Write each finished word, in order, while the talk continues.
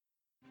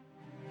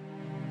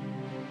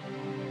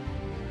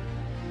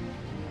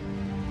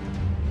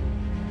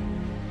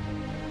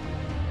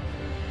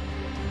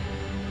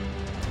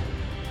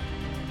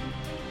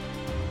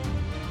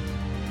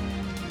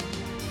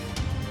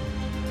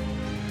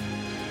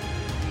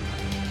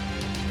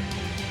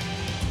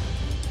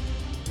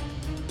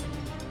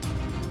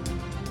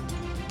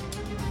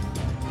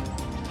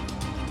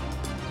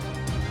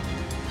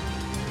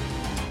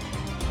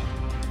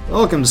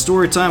Welcome to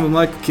Storytime with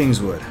Michael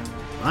Kingswood.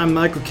 I'm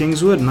Michael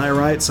Kingswood and I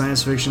write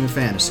science fiction and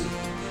fantasy.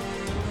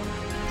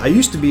 I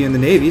used to be in the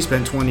Navy,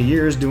 spent 20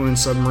 years doing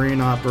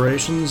submarine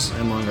operations,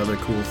 among other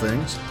cool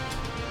things.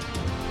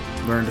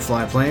 Learned to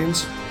fly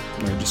planes,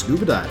 learned to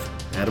scuba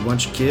dive, had a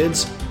bunch of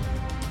kids,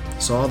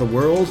 saw the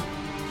world,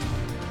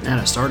 and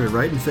I started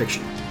writing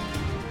fiction.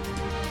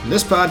 In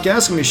this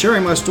podcast, I'm going to be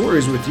sharing my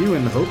stories with you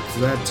in the hope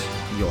that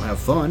you'll have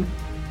fun,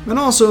 and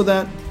also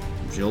that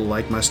you'll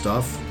like my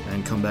stuff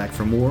and come back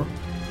for more,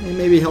 and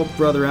maybe help a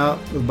brother out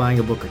with buying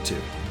a book or two.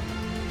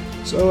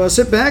 So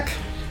sit back,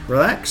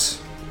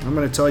 relax, I'm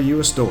going to tell you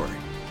a story.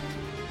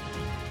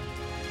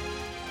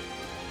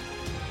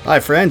 Hi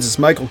friends, it's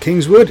Michael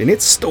Kingswood, and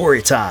it's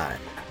story time.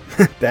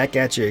 Back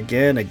at you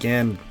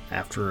again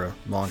after a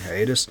long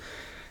hiatus.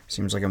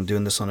 Seems like I'm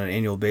doing this on an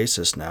annual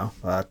basis now,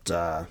 but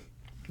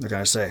what can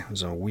I say? It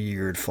was a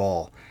weird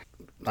fall.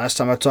 Last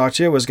time I talked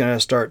to you, I was going to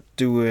start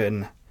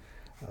doing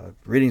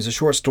readings of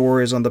short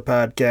stories on the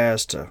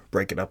podcast to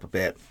break it up a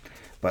bit.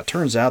 But it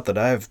turns out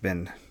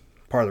that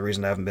part of the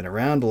reason I haven't been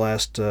around the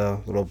last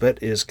little bit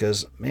is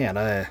because, man,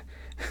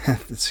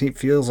 it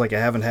feels like I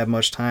haven't had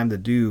much time to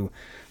do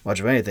much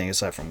of anything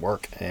aside from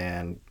work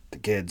and the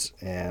kids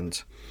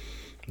and,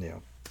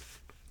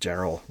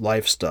 general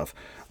life stuff.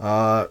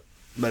 But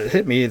it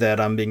hit me that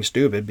I'm being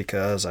stupid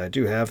because I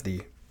do have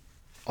the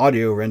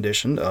audio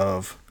rendition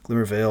of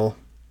Glimmervale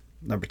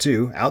number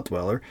 2,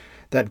 Outdweller,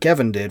 that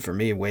Kevin did for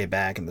me way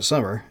back in the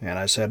summer. And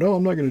I said,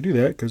 I'm not going to do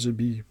that because it'd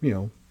be,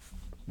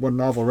 one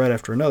novel right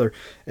after another,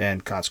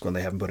 and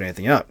consequently haven't put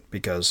anything out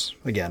because,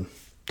 again,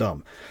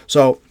 dumb.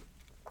 So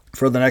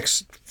for the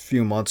next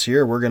few months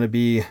here, we're going to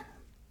be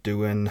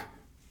doing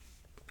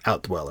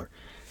Outdweller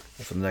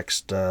for the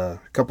next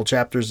couple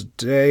chapters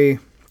a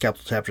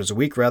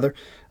week,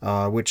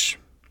 which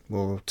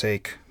will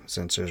take,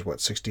 since there's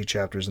 60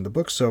 chapters in the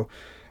book, so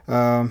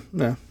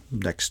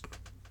next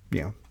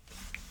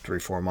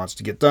 3-4 months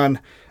to get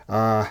done.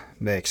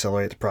 May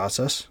accelerate the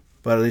process,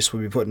 but at least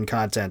we'll be putting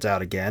content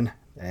out again,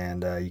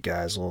 and you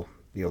guys will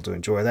be able to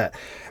enjoy that.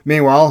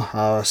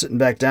 Meanwhile, sitting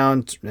back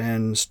down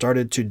and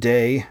started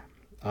today,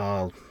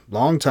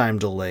 long time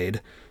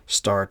delayed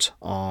start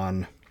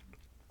on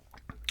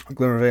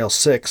Glimmervale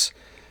 6.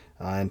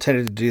 I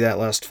intended to do that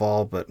last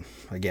fall, but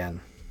again,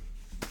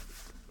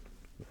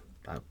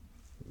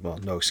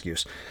 no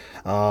excuse.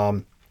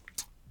 As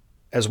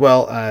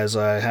well as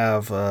I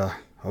have a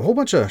whole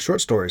bunch of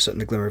short stories set in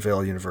the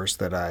Glimmervale universe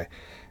that I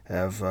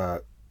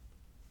have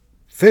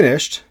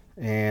finished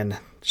and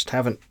just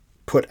haven't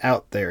put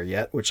out there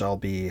yet, which I'll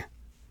be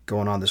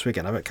going on this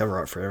weekend. I've got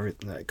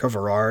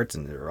cover art,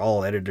 and they're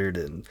all edited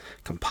and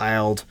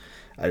compiled.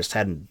 I just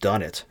hadn't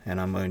done it, and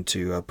I'm going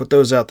to put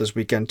those out this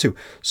weekend too.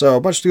 So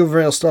a bunch of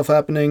Glimmervale stuff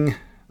happening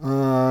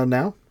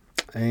now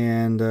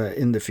and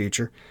in the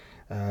future.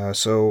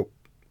 So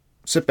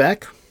sit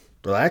back,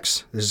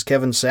 relax. This is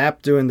Kevin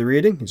Sapp doing the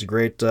reading. He's a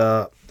great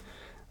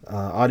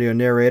audio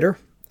narrator,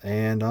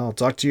 and I'll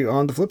talk to you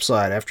on the flip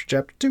side after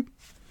chapter 2.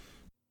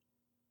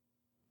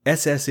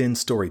 SSN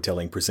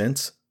Storytelling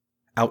presents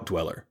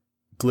Outdweller,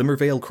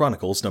 Glimmervale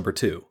Chronicles number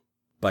 2,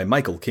 by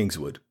Michael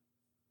Kingswood.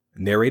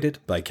 Narrated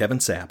by Kevin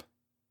Sapp.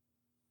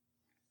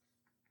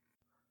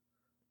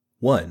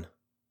 1.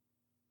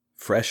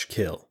 Fresh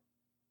Kill.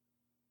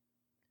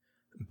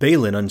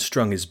 Balin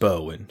unstrung his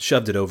bow and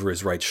shoved it over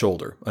his right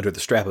shoulder, under the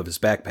strap of his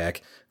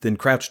backpack, then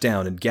crouched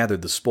down and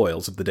gathered the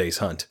spoils of the day's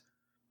hunt.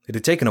 It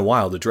had taken a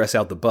while to dress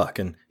out the buck,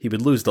 and he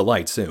would lose the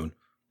light soon.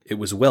 It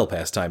was well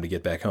past time to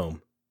get back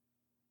home.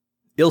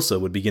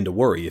 Ilsa would begin to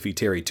worry if he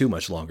tarried too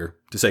much longer,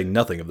 to say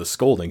nothing of the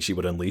scolding she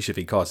would unleash if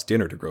he caused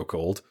dinner to grow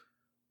cold.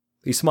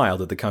 He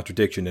smiled at the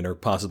contradiction in her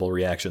possible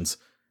reactions,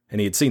 and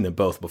he had seen them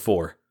both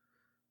before.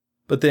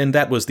 But then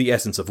that was the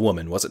essence of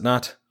woman, was it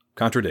not?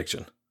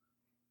 Contradiction.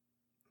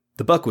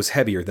 The buck was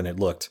heavier than it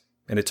looked,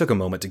 and it took a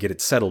moment to get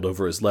it settled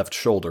over his left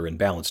shoulder and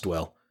balanced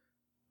well.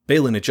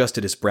 Balin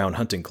adjusted his brown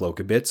hunting cloak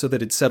a bit so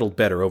that it settled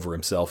better over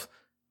himself.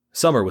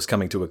 Summer was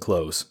coming to a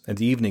close, and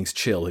the evening's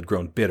chill had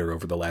grown bitter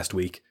over the last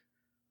week.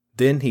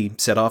 Then he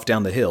set off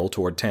down the hill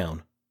toward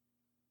town.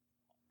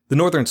 The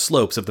northern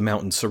slopes of the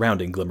mountains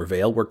surrounding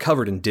Glimmervale were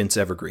covered in dense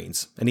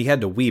evergreens, and he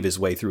had to weave his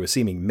way through a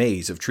seeming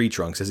maze of tree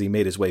trunks as he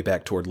made his way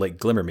back toward Lake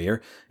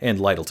Glimmermere and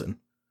Lyttelton.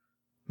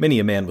 Many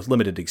a man with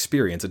limited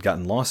experience had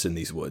gotten lost in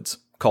these woods,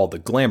 called the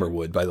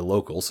Glamourwood by the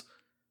locals.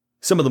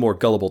 Some of the more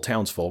gullible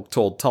townsfolk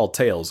told tall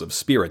tales of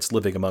spirits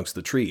living amongst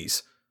the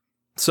trees.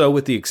 So,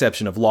 with the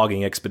exception of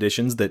logging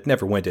expeditions that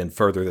never went in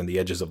further than the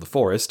edges of the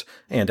forest,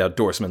 and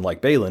outdoorsmen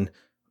like Balin,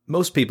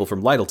 most people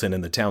from Lyttelton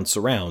and the town's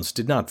surrounds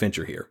did not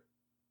venture here.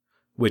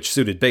 Which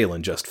suited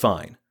Balin just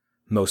fine.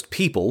 Most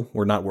people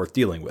were not worth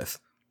dealing with,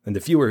 and the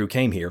fewer who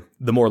came here,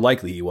 the more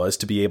likely he was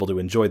to be able to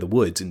enjoy the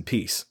woods in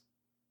peace.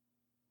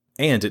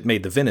 And it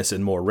made the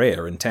venison more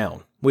rare in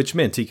town, which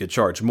meant he could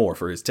charge more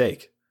for his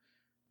take.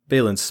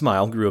 Balin's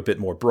smile grew a bit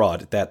more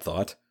broad at that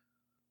thought.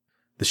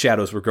 The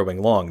shadows were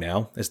growing long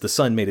now, as the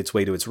sun made its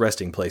way to its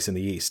resting place in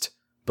the east,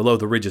 below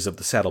the ridges of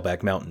the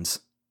Saddleback Mountains.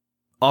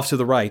 Off to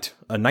the right,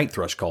 a night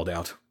thrush called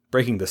out,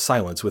 breaking the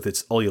silence with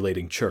its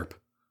ululating chirp.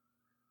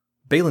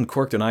 Balin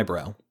quirked an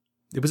eyebrow.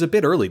 It was a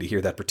bit early to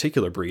hear that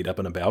particular breed up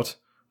and about,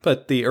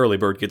 but the early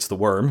bird gets the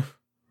worm,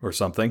 or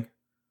something.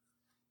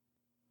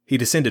 He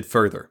descended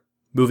further,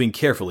 moving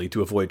carefully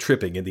to avoid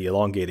tripping in the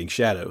elongating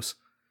shadows.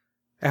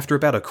 After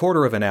about a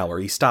quarter of an hour,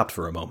 he stopped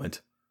for a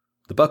moment.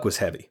 The buck was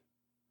heavy.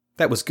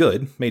 That was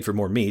good, made for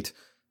more meat,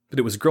 but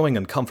it was growing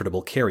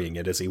uncomfortable carrying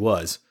it as he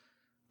was.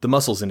 The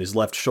muscles in his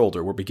left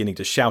shoulder were beginning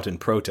to shout in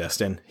protest,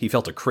 and he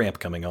felt a cramp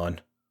coming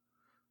on.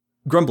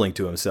 Grumbling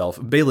to himself,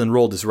 Balin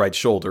rolled his right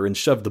shoulder and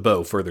shoved the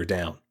bow further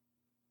down.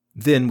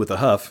 Then, with a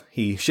huff,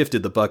 he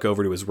shifted the buck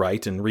over to his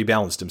right and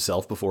rebalanced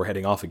himself before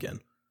heading off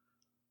again.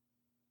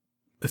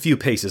 A few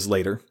paces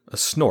later, a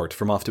snort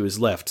from off to his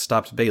left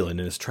stopped Balin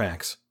in his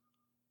tracks.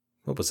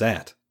 What was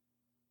that?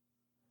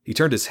 He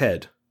turned his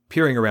head,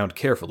 peering around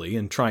carefully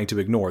and trying to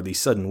ignore the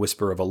sudden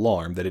whisper of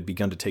alarm that had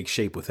begun to take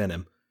shape within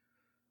him.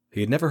 He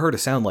had never heard a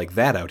sound like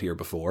that out here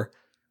before,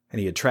 and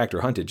he had tracked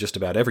or hunted just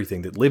about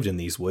everything that lived in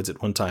these woods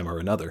at one time or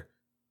another.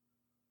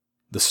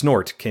 The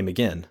snort came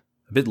again,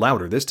 a bit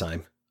louder this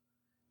time.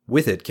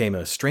 With it came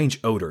a strange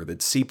odor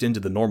that seeped into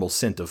the normal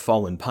scent of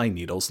fallen pine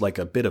needles like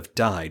a bit of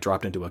dye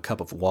dropped into a cup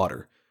of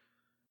water.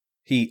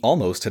 He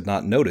almost had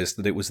not noticed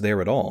that it was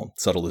there at all,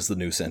 subtle as the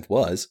new scent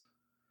was.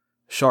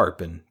 Sharp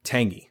and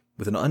tangy,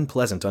 with an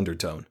unpleasant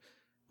undertone,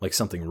 like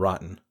something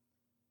rotten.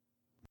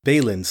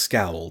 Balin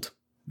scowled,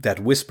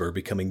 that whisper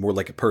becoming more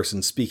like a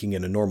person speaking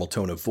in a normal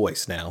tone of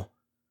voice now.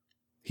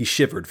 He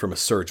shivered from a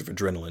surge of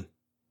adrenaline.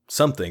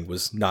 Something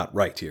was not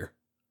right here.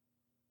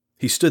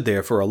 He stood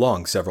there for a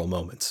long several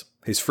moments,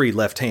 his free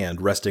left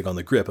hand resting on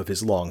the grip of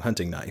his long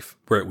hunting knife,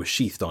 where it was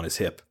sheathed on his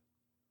hip.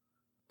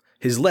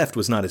 His left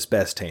was not his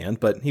best hand,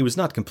 but he was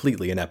not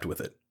completely inept with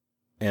it.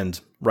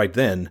 And, right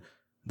then,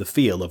 the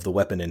feel of the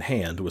weapon in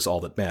hand was all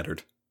that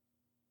mattered.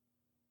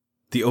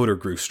 The odor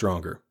grew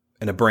stronger,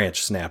 and a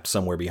branch snapped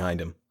somewhere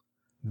behind him.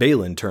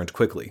 Balin turned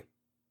quickly.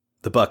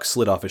 The buck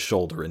slid off his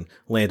shoulder and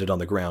landed on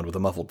the ground with a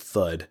muffled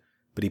thud,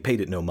 but he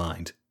paid it no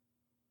mind.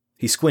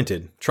 He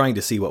squinted, trying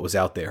to see what was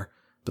out there,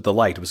 but the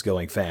light was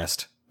going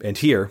fast, and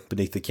here,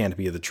 beneath the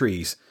canopy of the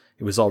trees,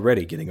 it was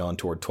already getting on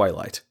toward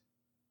twilight.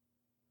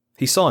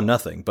 He saw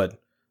nothing,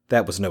 but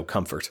that was no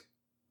comfort.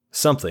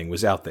 Something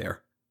was out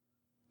there.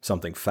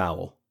 Something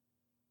foul.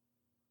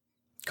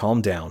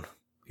 Calm down.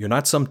 You're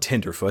not some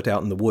tenderfoot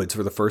out in the woods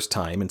for the first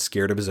time and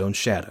scared of his own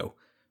shadow.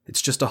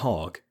 It's just a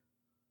hog.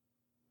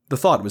 The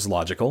thought was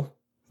logical,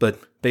 but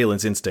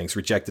Balin's instincts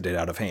rejected it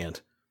out of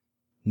hand.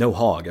 No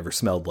hog ever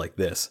smelled like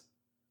this.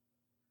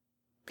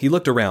 He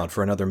looked around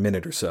for another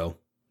minute or so,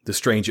 the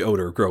strange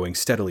odor growing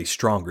steadily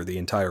stronger the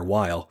entire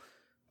while,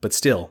 but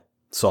still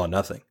saw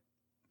nothing.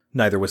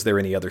 Neither was there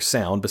any other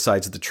sound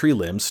besides the tree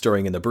limbs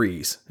stirring in the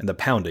breeze and the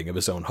pounding of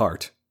his own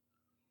heart.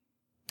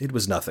 It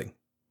was nothing.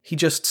 He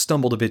just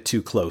stumbled a bit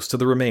too close to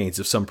the remains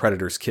of some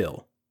predator's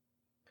kill.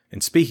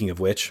 And speaking of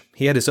which,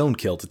 he had his own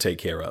kill to take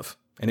care of,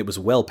 and it was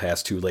well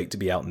past too late to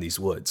be out in these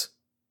woods.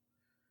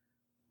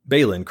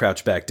 Balin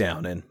crouched back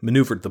down and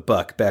maneuvered the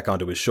buck back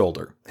onto his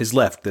shoulder, his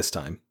left this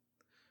time.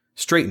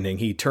 Straightening,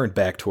 he turned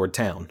back toward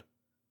town,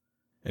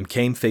 and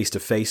came face to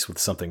face with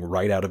something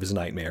right out of his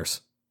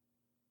nightmares.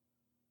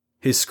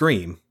 His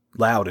scream,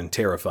 loud and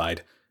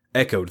terrified,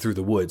 echoed through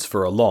the woods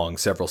for a long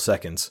several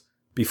seconds,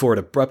 before it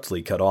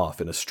abruptly cut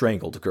off in a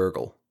strangled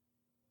gurgle.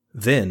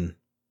 Then,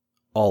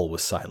 all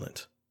was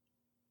silent.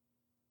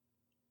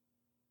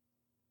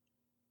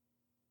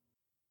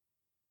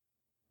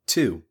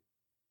 Two.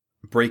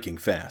 Breaking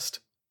fast.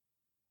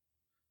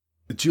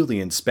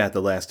 Julian spat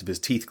the last of his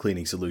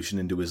teeth-cleaning solution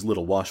into his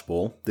little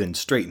washbowl, then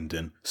straightened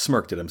and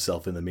smirked at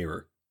himself in the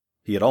mirror.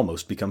 He had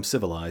almost become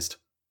civilized.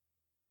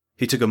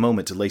 He took a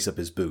moment to lace up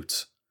his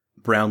boots,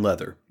 brown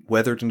leather,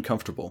 weathered and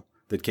comfortable,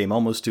 that came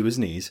almost to his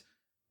knees,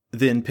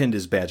 then pinned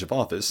his badge of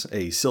office,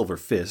 a silver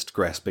fist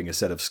grasping a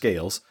set of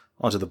scales,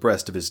 onto the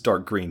breast of his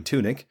dark green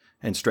tunic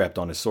and strapped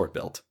on his sword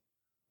belt.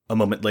 A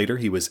moment later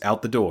he was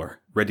out the door,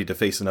 ready to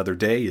face another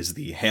day as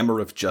the Hammer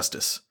of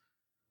Justice.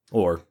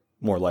 Or,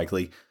 more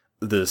likely,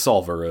 the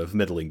solver of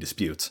middling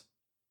disputes.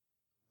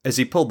 As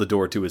he pulled the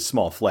door to his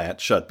small flat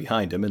shut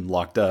behind him and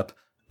locked up,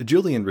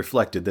 Julian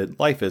reflected that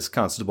life as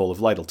Constable of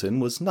Lyttelton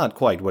was not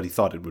quite what he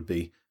thought it would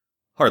be.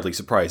 Hardly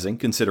surprising,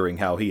 considering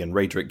how he and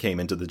Raedric came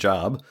into the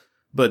job,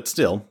 but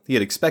still, he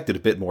had expected a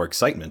bit more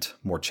excitement,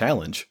 more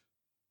challenge.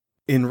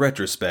 In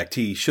retrospect,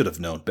 he should have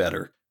known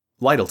better.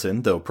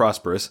 Lyttelton, though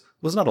prosperous,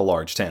 was not a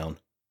large town.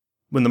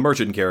 When the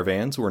merchant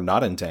caravans were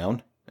not in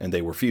town, and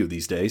they were few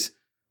these days,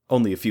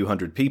 only a few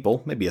hundred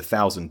people, maybe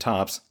 1,000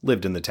 tops,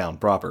 lived in the town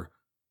proper.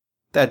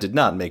 That did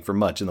not make for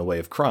much in the way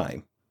of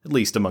crime, at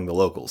least among the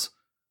locals.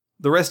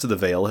 The rest of the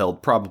Vale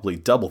held probably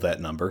double that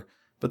number,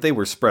 but they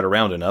were spread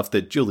around enough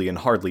that Julian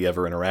hardly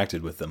ever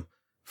interacted with them.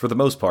 For the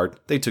most part,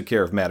 they took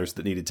care of matters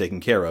that needed taken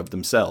care of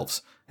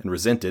themselves, and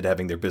resented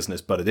having their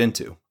business butted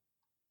into.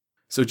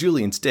 So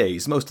Julian's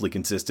days mostly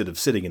consisted of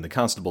sitting in the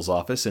constable's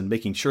office and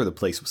making sure the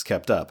place was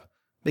kept up,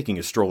 making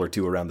a stroll or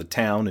two around the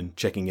town and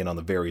checking in on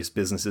the various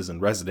businesses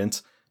and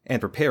residents, and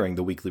preparing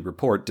the weekly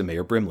report to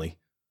Mayor Brimley.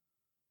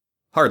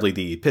 Hardly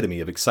the epitome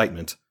of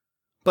excitement.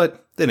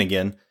 But, then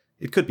again,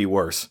 it could be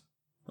worse.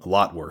 A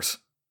lot worse.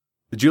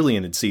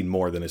 Julian had seen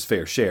more than his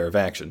fair share of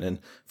action, and,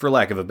 for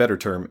lack of a better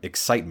term,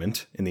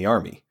 excitement, in the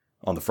army,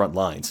 on the front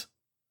lines.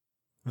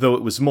 Though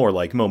it was more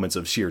like moments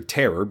of sheer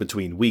terror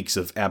between weeks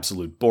of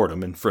absolute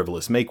boredom and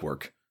frivolous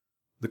make-work.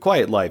 The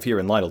quiet life here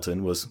in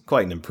Lyttelton was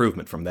quite an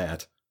improvement from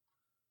that.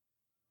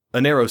 A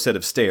narrow set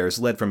of stairs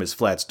led from his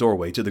flat's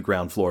doorway to the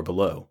ground floor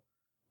below.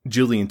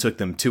 Julian took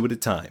them 2 at a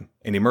time,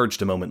 and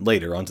emerged a moment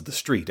later onto the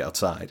street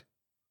outside.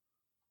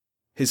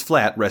 His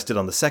flat rested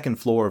on the second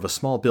floor of a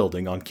small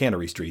building on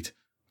Cannery Street,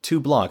 2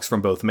 blocks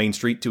from both Main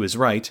Street to his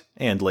right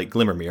and Lake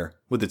Glimmermere,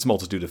 with its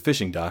multitude of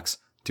fishing docks,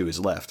 to his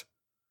left.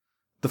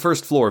 The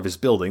first floor of his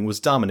building was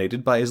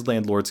dominated by his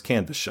landlord's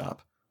canvas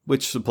shop,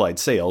 which supplied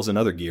sails and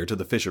other gear to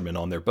the fishermen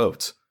on their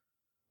boats.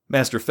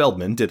 Master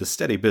Feldman did a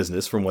steady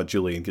business from what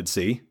Julian could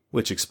see,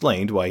 which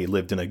explained why he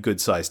lived in a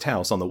good-sized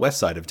house on the west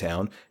side of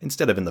town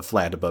instead of in the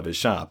flat above his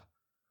shop,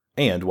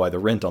 and why the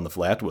rent on the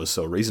flat was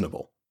so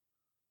reasonable.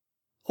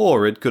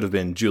 Or it could have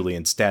been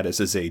Julian's status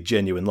as a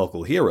genuine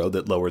local hero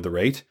that lowered the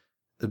rate,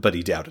 but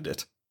he doubted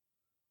it.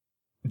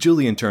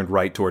 Julian turned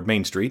right toward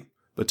Main Street,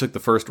 but took the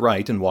first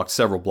right and walked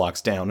several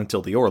blocks down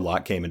until the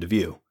Orlock came into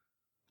view.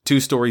 2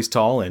 stories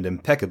tall and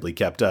impeccably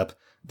kept up,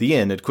 the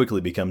inn had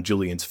quickly become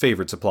Julian's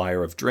favorite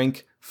supplier of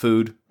drink,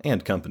 food,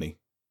 and company.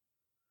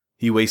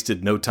 He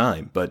wasted no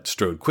time, but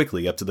strode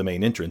quickly up to the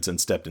main entrance and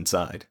stepped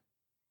inside.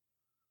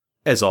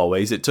 As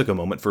always, it took a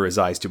moment for his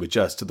eyes to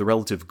adjust to the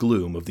relative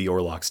gloom of the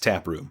Orlock's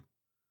tap room.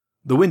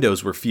 The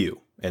windows were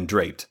few and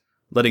draped,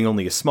 letting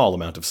only a small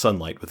amount of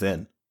sunlight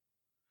within.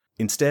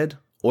 Instead,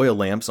 oil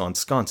lamps on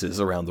sconces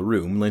around the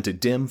room lent a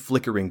dim,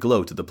 flickering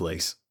glow to the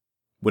place.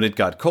 When it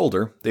got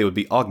colder, they would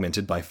be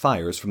augmented by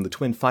fires from the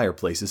twin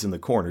fireplaces in the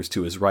corners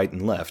to his right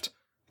and left,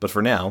 but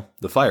for now,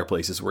 the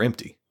fireplaces were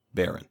empty,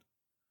 barren.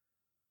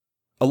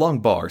 A long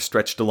bar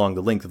stretched along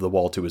the length of the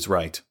wall to his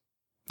right.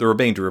 The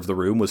remainder of the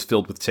room was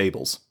filled with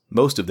tables,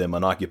 most of them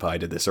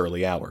unoccupied at this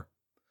early hour.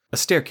 A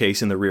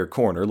staircase in the rear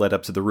corner led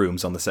up to the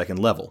rooms on the second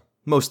level,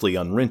 mostly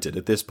unrented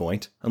at this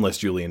point, unless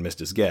Julian missed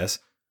his guess.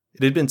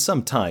 It had been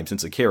some time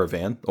since a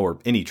caravan, or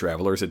any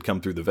travelers, had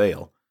come through the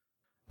Vale.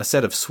 A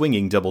set of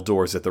swinging double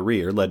doors at the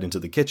rear led into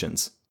the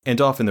kitchens,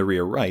 and off in the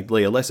rear right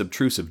lay a less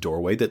obtrusive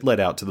doorway that led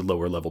out to the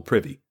lower-level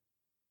privy.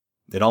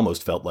 It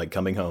almost felt like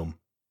coming home.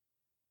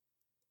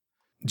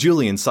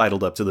 Julian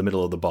sidled up to the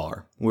middle of the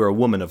bar, where a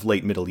woman of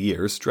late middle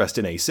years, dressed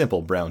in a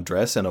simple brown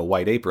dress and a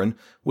white apron,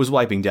 was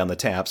wiping down the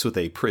taps with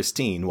a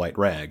pristine white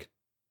rag.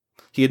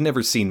 He had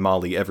never seen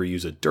Molly ever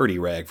use a dirty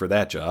rag for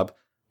that job.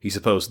 He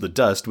supposed the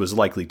dust was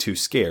likely too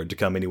scared to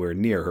come anywhere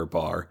near her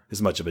bar,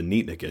 as much of a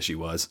neatnik as she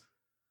was.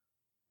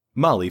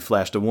 Molly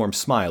flashed a warm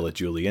smile at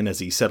Julian as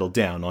he settled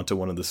down onto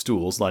one of the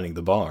stools lining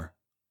the bar.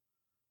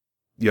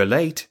 "You're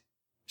late,"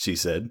 she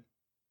said.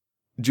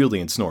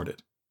 Julian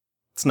snorted.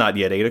 "It's not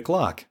yet 8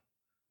 o'clock.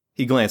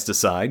 He glanced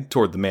aside,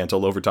 toward the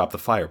mantel overtop the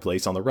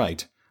fireplace on the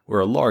right, where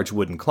a large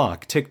wooden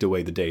clock ticked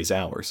away the day's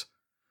hours.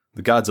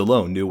 The gods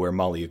alone knew where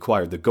Molly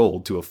acquired the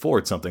gold to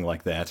afford something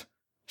like that.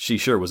 She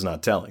sure was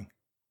not telling.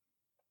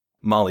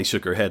 Molly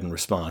shook her head in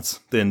response,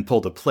 then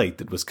pulled a plate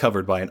that was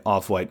covered by an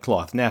off-white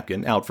cloth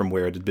napkin out from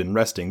where it had been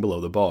resting below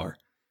the bar.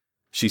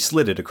 She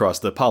slid it across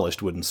the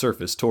polished wooden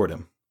surface toward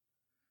him.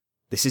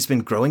 "This has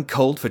been growing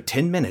cold for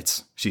 10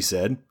 minutes, she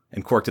said,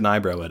 and quirked an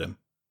eyebrow at him.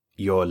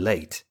 "You're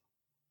late."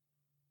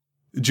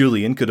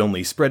 Julian could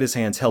only spread his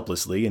hands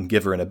helplessly and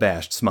give her an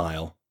abashed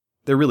smile.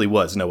 There really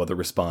was no other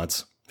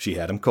response. She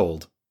had him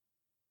cold.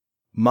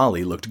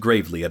 Molly looked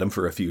gravely at him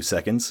for a few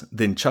seconds,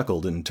 then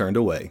chuckled and turned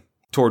away,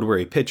 toward where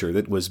a pitcher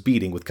that was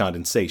beading with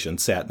condensation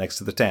sat next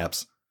to the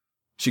taps.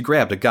 She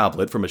grabbed a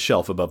goblet from a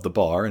shelf above the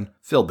bar and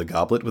filled the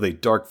goblet with a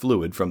dark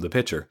fluid from the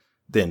pitcher,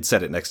 then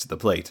set it next to the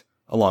plate,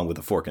 along with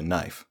a fork and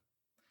knife.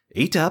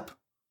 "Eat up."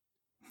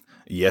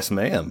 "Yes,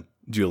 ma'am,"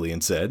 Julian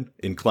said,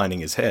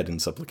 inclining his head in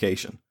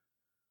supplication.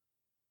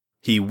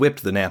 He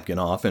whipped the napkin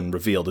off and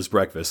revealed his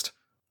breakfast.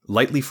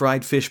 Lightly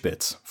fried fish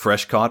bits,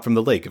 fresh caught from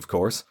the lake, of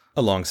course,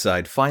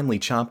 alongside finely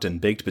chopped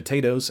and baked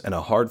potatoes and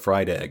a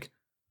hard-fried egg.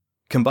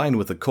 Combined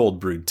with the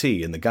cold-brewed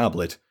tea in the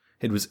goblet,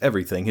 it was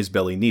everything his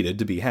belly needed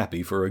to be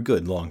happy for a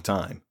good long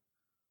time.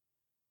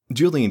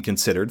 Julian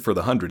considered for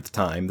the 100th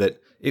time that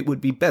it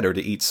would be better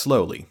to eat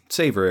slowly,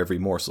 savor every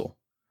morsel.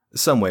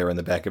 Somewhere in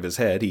the back of his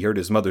head he heard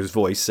his mother's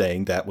voice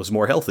saying that was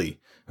more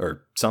healthy,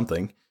 or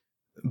something.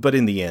 But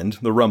in the end,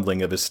 the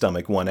rumbling of his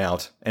stomach won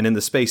out, and in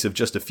the space of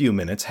just a few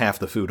minutes half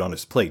the food on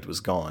his plate was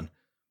gone.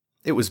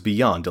 It was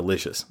beyond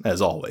delicious,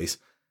 as always.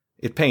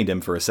 It pained him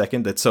for a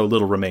second that so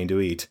little remained to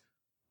eat.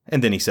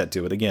 And then he set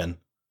to it again.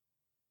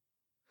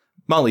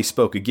 Molly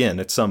spoke again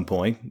at some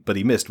point, but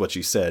he missed what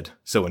she said,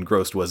 so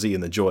engrossed was he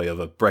in the joy of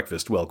a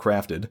breakfast well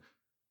crafted.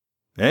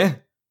 "Eh?"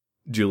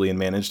 Julian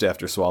managed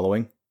after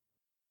swallowing.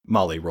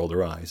 Molly rolled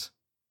her eyes.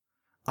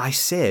 "I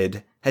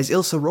said, has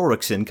Ilsa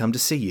Rorikson come to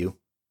see you?"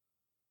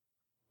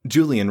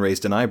 Julian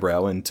raised an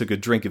eyebrow and took a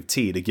drink of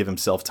tea to give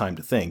himself time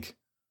to think.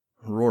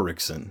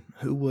 Rorikson,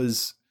 who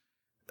was...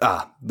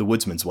 the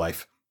woodsman's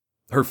wife.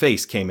 Her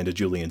face came into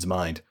Julian's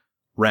mind.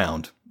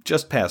 Round,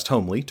 just past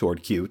homely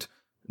toward cute,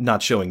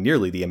 not showing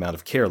nearly the amount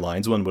of care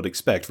lines one would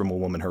expect from a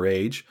woman her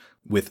age,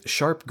 with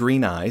sharp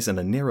green eyes and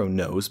a narrow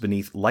nose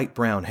beneath light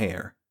brown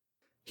hair.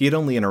 He had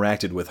only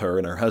interacted with her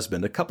and her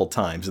husband a couple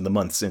times in the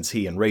months since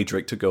he and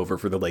Raedric took over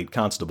for the late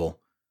constable.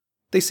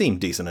 They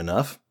seemed decent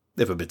enough,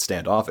 if a bit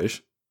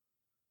standoffish.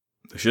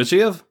 Should she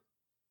have?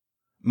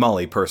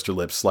 Molly pursed her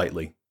lips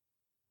slightly.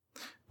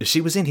 She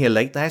was in here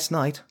late last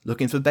night,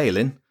 looking for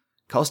Balin.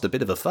 Caused a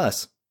bit of a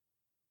fuss.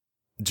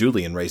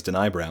 Julian raised an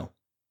eyebrow.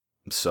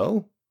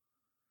 So?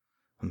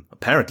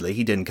 Apparently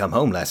he didn't come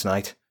home last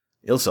night.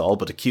 Ilsa all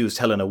but accused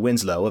Helena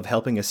Winslow of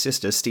helping his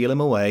sister steal him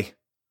away.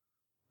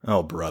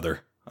 Oh,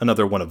 brother.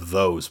 Another one of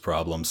those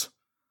problems.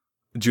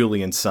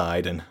 Julian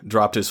sighed and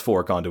dropped his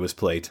fork onto his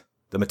plate,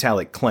 the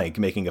metallic clank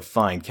making a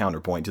fine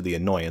counterpoint to the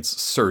annoyance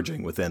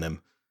surging within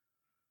him.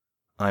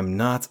 I'm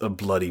not a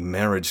bloody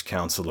marriage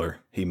counselor,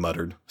 he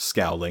muttered,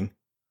 scowling.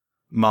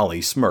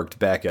 Molly smirked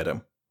back at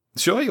him.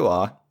 Sure you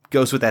are.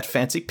 Goes with that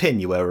fancy pin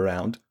you wear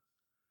around.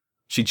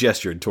 She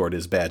gestured toward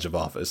his badge of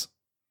office.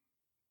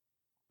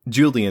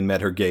 Julian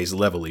met her gaze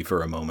levelly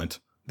for a moment,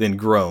 then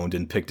groaned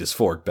and picked his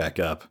fork back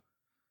up.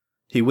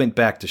 He went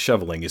back to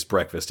shoveling his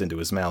breakfast into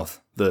his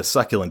mouth, the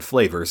succulent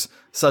flavors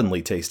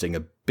suddenly tasting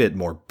a bit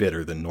more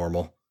bitter than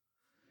normal.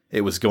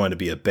 It was going to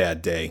be a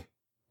bad day.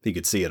 He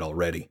could see it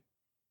already.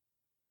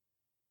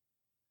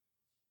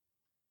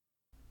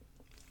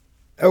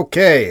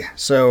 Okay,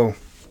 so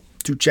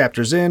 2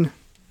 chapters in.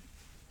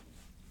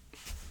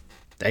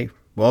 Hey,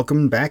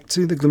 welcome back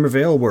to the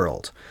Glimmervale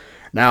world.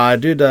 Now, I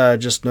did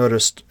just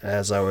noticed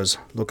as I was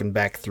looking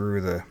back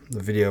through the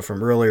video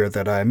from earlier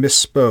that I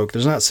misspoke.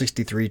 There's not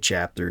 63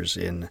 chapters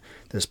in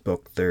this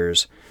book.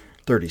 There's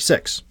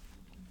 36.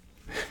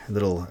 A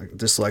little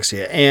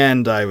dyslexia,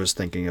 and I was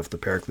thinking of the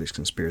Pericles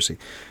conspiracy.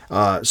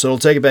 So it'll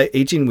take about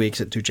 18 weeks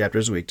at 2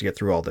 chapters a week to get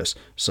through all this.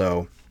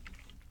 So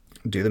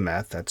do the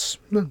math. That's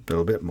a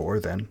little bit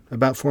more than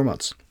about 4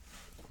 months.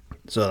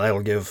 So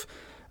that'll give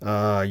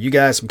you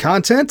guys some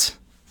content,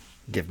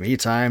 give me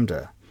time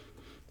to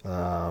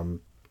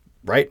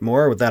write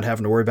more without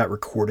having to worry about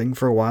recording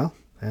for a while,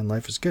 and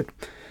life is good.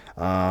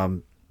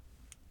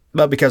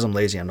 But because I'm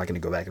lazy, I'm not going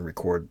to go back and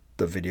record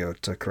the video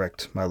to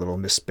correct my little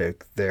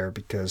misspeak there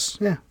because,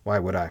 why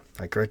would I?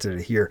 I corrected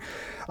it here.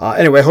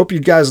 Anyway, I hope you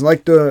guys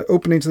liked the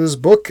opening to this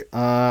book.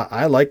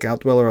 I like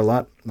Outdweller a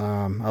lot.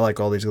 I like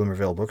all these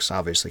Glimmervale books,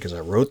 obviously, because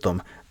I wrote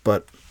them,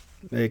 but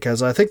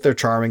because I think they're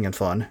charming and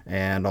fun,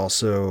 and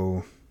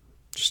also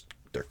just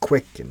they're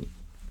quick and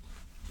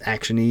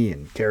action-y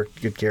and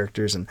good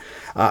characters, and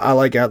I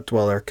like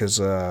Outdweller because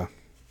the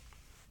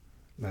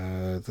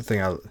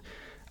thing I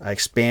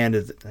expand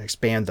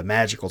the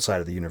magical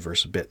side of the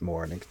universe a bit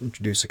more and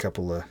introduce a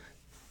couple of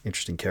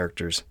interesting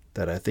characters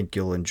that I think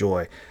you'll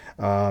enjoy.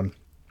 So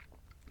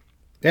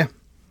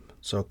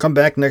come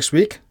back next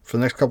week for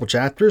the next couple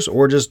chapters,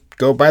 or just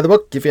go buy the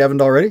book if you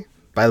haven't already.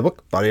 Buy the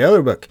book, buy the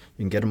other book.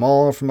 You can get them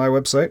all from my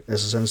website,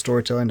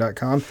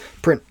 ssnstorytelling.com,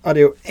 print,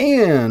 audio,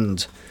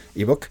 and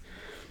ebook.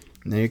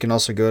 And then you can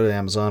also go to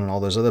Amazon and all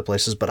those other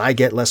places, but I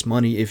get less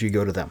money if you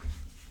go to them.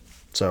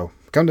 So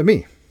come to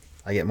me.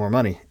 I get more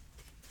money.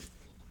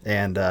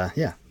 And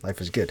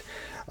life is good.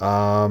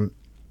 Otherwise,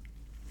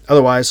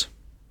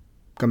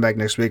 come back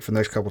next week for the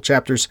next couple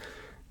chapters.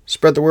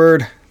 Spread the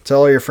word.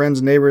 Tell all your friends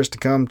and neighbors to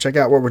come check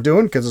out what we're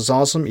doing because it's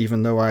awesome,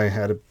 even though I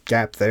had a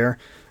gap there.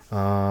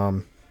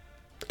 The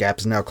gap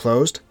is now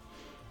closed.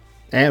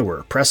 And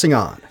we're pressing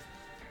on.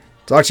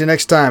 Talk to you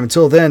next time.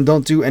 Until then,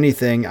 don't do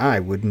anything I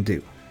wouldn't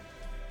do.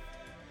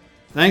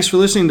 Thanks for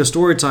listening to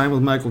Storytime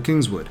with Michael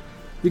Kingswood.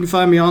 You can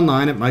find me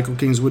online at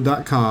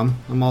michaelkingswood.com.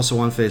 I'm also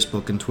on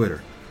Facebook and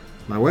Twitter.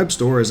 My web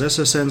store is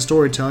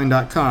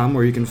ssnstorytelling.com,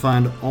 where you can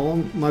find all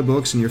my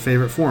books in your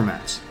favorite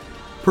formats.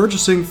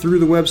 Purchasing through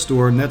the web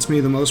store nets me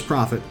the most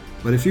profit,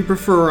 but if you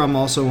prefer, I'm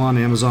also on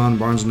Amazon,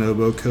 Barnes &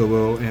 Noble,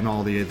 Kobo, and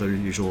all the other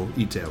usual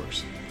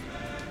e-tailers.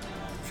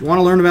 If you want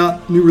to learn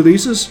about new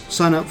releases,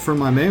 sign up for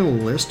my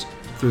mailing list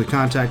through the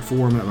contact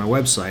form at my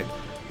website.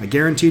 I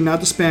guarantee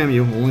not to spam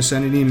you, only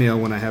send an email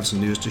when I have some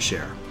news to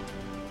share.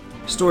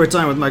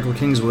 Storytime with Michael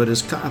Kingswood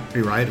is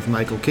copyright of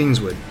Michael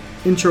Kingswood.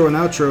 Intro and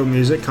outro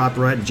music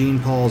copyright Gene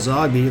Paul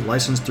Zogby,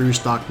 licensed through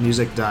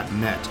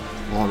stockmusic.net.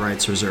 All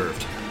rights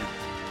reserved.